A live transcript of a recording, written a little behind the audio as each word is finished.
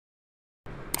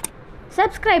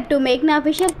Subscribe to Meghna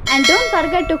Official and don't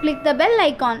forget to click the bell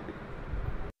icon.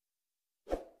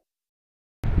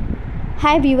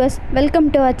 Hi viewers, welcome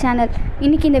to our channel.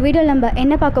 இன்னைக்கு இந்த வீடியோல நம்ம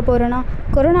என்ன பார்க்க போறோம்னா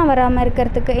கொரோனா வராம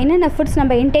இருக்கிறதுக்கு என்னென்ன ஃபுட்ஸ்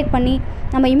நம்ம இன்டேக் பண்ணி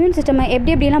நம்ம இம்யூன் சிஸ்டமை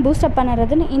எப்படிலாம் பூஸ்ட் அப்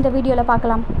பண்ணறதுன்னு இந்த வீடியோல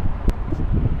பார்க்கலாம்.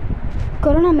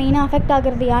 கொரோனா மெயினா அஃபெக்ட்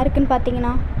ஆகிறது யாருக்குன்னு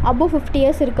பார்த்தீங்கன்னா above 50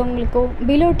 years இருக்கவங்களுக்கோ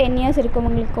below 10 years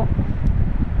இருக்கவங்களுக்கோ.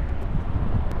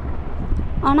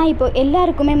 ஆனால் இப்போ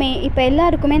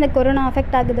எல்லாருக்குமே இந்த கொரோனா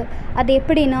அஃபெக்ட் ஆகுது. அது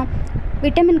எப்படின்னா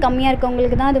விட்டமின் கம்மியாக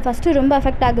இருக்கவங்களுக்கு தான் அது ஃபஸ்ட்டு ரொம்ப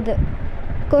அஃபெக்ட் ஆகுது.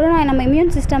 கொரோனா நம்ம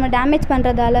இம்யூன் சிஸ்டமை டேமேஜ்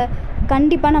பண்ணுறதால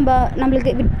கண்டிப்பாக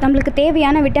நம்மளுக்கு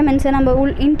தேவையான விட்டமின்ஸை நம்ம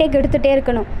இன்டேக் எடுத்துகிட்டே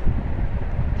இருக்கணும்.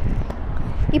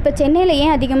 இப்போ சென்னையில்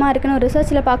ஏன் அதிகமாக இருக்குன்னு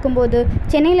ரிசர்ச்சில் பார்க்கும்போது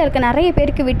சென்னையில் இருக்க நிறைய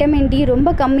பேருக்கு விட்டமின் டி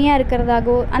ரொம்ப கம்மியாக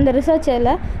இருக்கிறதாகவும் அந்த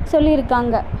ரிசர்ச்சில்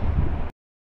சொல்லியிருக்காங்க.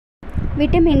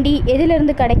 விட்டமின் டி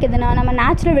எதிலிருந்து கிடைக்குதுன்னா நம்ம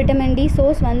நேச்சுரல் விட்டமின் டி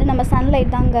சோர்ஸ் வந்து நம்ம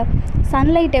சன்லைட் தாங்க.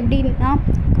 சன்லைட் எப்படின்னா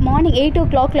மார்னிங் 8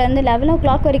 o'clock 11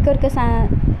 o'clock வரைக்கும் இருக்க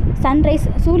சன்ரைஸ்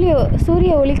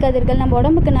சூரிய ஒளிக்கதிர்கள் நம்ம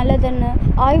உடம்புக்கு நல்லதுன்னு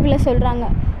ஆய்வில் சொல்கிறாங்க.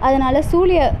 அதனால்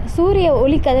சூரிய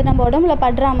ஒளிக்கதிர் நம்ம உடம்புல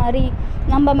படுற மாதிரி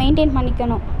நம்ம மெயின்டைன்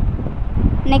பண்ணிக்கணும்.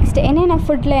 நெக்ஸ்ட் என்னென்ன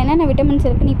ஃபுட்டில் என்னென்ன விட்டமின்ஸ்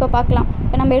இருக்குதுன்னு இப்போ பார்க்கலாம்.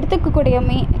 இப்போ நம்ம எடுத்துக்கக்கூடிய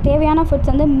தேவையான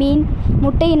ஃபுட்ஸ் வந்து மீன்,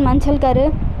 முட்டையின் மஞ்சள் கரு,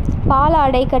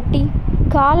 பாலாடை கட்டி,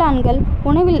 காளான்கள்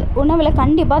உணவில்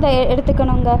கண்டிப்பாக அதை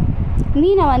எடுத்துக்கணுங்க.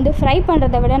 மீனை வந்து ஃப்ரை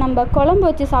பண்ணுறதை விட நம்ம குழம்பு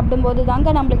வச்சு சாப்பிடும்போது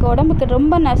தாங்க நம்மளுக்கு உடம்புக்கு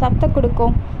ரொம்ப சத்தை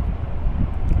கொடுக்கும்.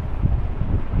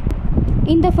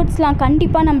 இந்த ஃபுட்ஸ்லாம்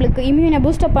கண்டிப்பாக நம்மளுக்கு இம்யூனை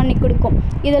பூஸ்டப் பண்ணி கொடுக்கும்.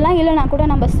 இதெல்லாம் இல்லைனா கூட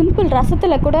நம்ம சிம்பிள்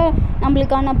ரசத்தில் கூட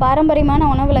நம்மளுக்கான பாரம்பரியமான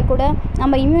உணவில் கூட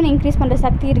நம்ம இம்யூனை இன்க்ரீஸ் பண்ணுற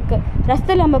சக்தி இருக்குது.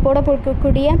 ரசத்தில் நம்ம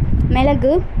போடக்கூடிய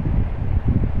மிளகு,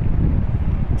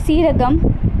 சீரகம்,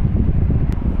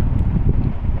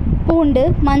 பூண்டு,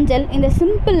 மஞ்சள், இந்த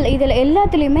சிம்பிள் இதில்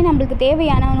எல்லாத்துலேயுமே நம்மளுக்கு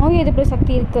தேவையான நோய் எதிர்ப்பு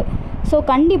சக்தி இருக்குது. ஸோ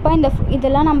கண்டிப்பாக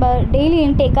இதெல்லாம் நம்ம டெய்லி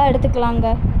இன்டேக்காக எடுத்துக்கலாங்க.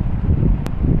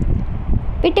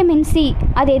 விட்டமின் சி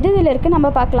அது எதில் இருக்குது நம்ம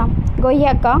பார்க்கலாம்.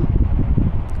 கொய்யாக்காய்,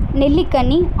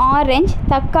 நெல்லிக்கனி, ஆரஞ்சு,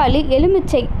 தக்காளி,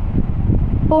 எலுமிச்சை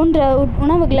போன்ற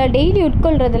உணவுகளை டெய்லி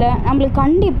உட்கொள்கிறதுல நம்மளுக்கு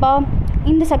கண்டிப்பாக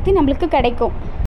இந்த சக்தி நம்மளுக்கு கிடைக்கும்.